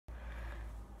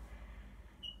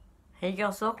Hey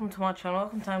guys, welcome to my channel.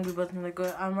 Welcome to Angry Birds and the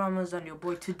Go. I'm Ramazan, your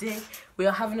boy. Today we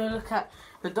are having a look at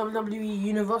the WWE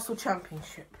Universal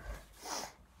Championship.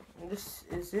 And this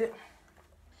is it.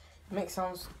 Makes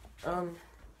sounds.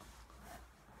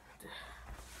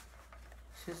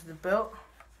 This is the belt.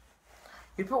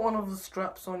 You put one of the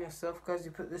straps on yourself, guys. You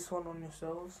put this one on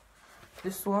yourselves.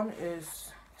 This one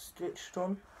is stitched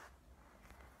on.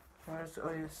 Where is it?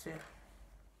 Oh yes, yeah.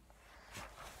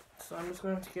 So I'm just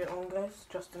going to get on, guys,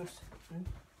 just in a second.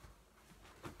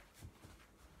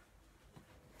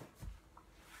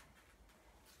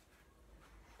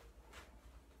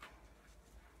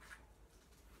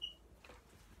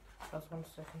 Just 1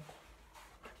 second.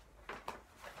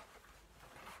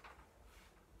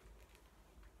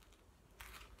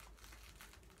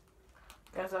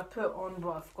 Guys, I put it on, but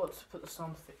I forgot to put the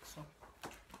sound effects on.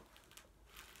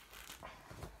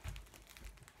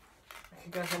 Okay,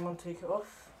 guys, I'm going to take it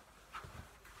off.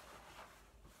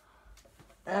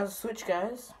 As a switch,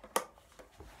 guys.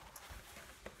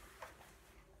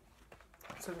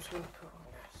 So I'm just going to put it on,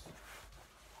 guys.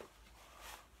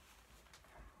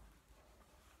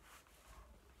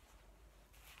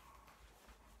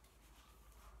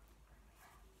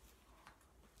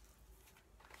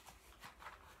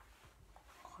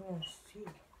 I can't see.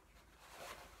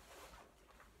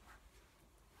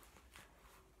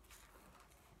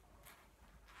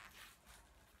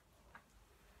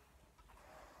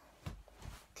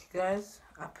 Guys,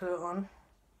 I put it on.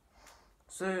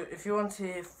 So if you want to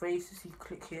hear phrases, you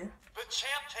click here. The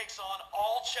champ takes on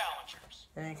all challengers.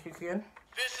 And you click again.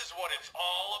 This is what it's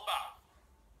all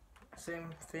about.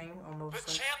 Same thing on the other The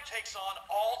side. champ takes on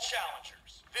all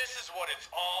challengers. This is what it's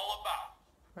all about.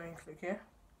 And you click here.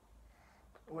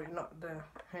 Wait, not there.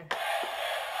 Here.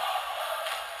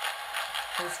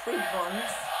 There's 3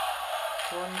 buttons.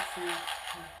 1, 2, 3.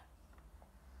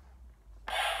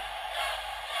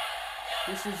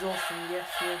 This is awesome, yes,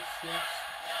 yes, yes.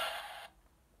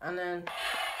 And then,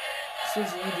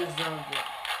 since you deserve it.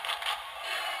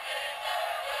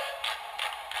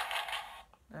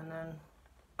 And then,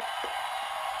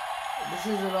 this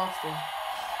is the last one.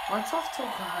 My Tough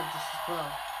Talker had this as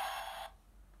well.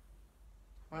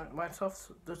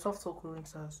 The Tough Talker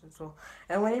links has it as well.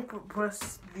 And when you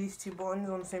press these 2 buttons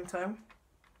on the same time,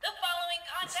 the following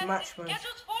contest is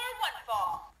scheduled for one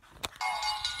fall.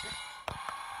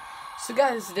 So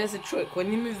guys, there's a trick.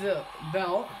 When you move the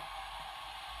belt,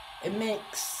 it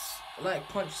makes like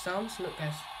punch sounds. Look,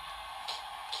 guys.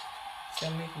 See,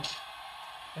 I'm making it.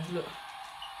 Guys, look.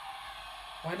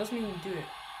 Why doesn't he even do it?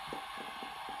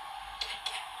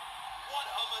 What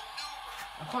a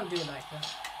maneuver. I can't do it like that.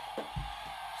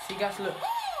 See, guys, look.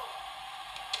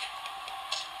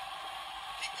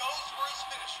 He goes for his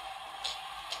finisher.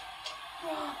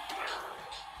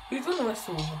 Who's gonna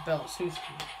wrestle with a belt?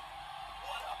 Seriously.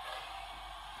 What a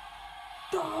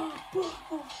He goes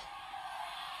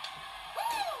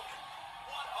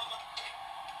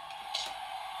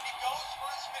for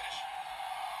his finisher.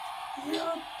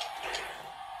 Yeah.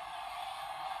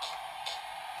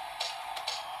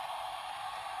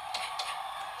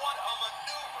 What a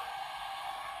maneuver.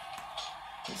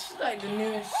 This is like the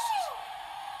newest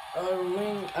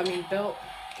belt,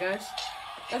 guys.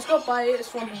 Let's go buy it. It's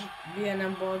from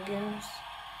B&M Bargains,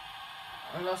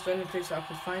 and that's the only place I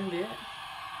could find it.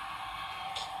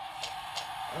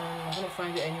 I couldn't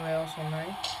find it anywhere else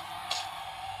online.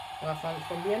 Well, I found it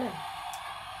from B&M.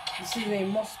 This is a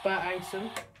must-buy item.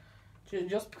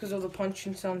 Just because of the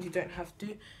punching sounds, you don't have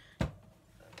to.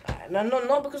 No,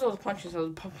 not because of the punching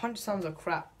sounds. The punch sounds are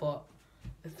crap, but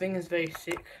the thing is very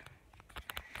sick.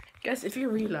 Guys, if you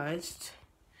realised,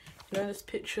 you know this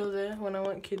picture there when I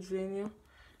went Kidsania?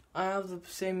 I have the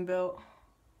same belt,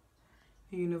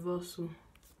 Universal,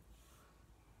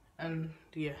 and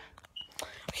yeah.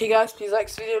 Okay guys, please like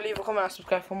this video, leave a comment and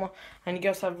subscribe for more. And you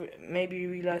guys have maybe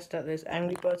realised that there's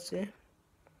Angry Birds here.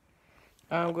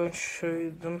 I'm going to show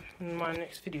them in my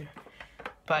next video.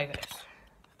 Bye guys.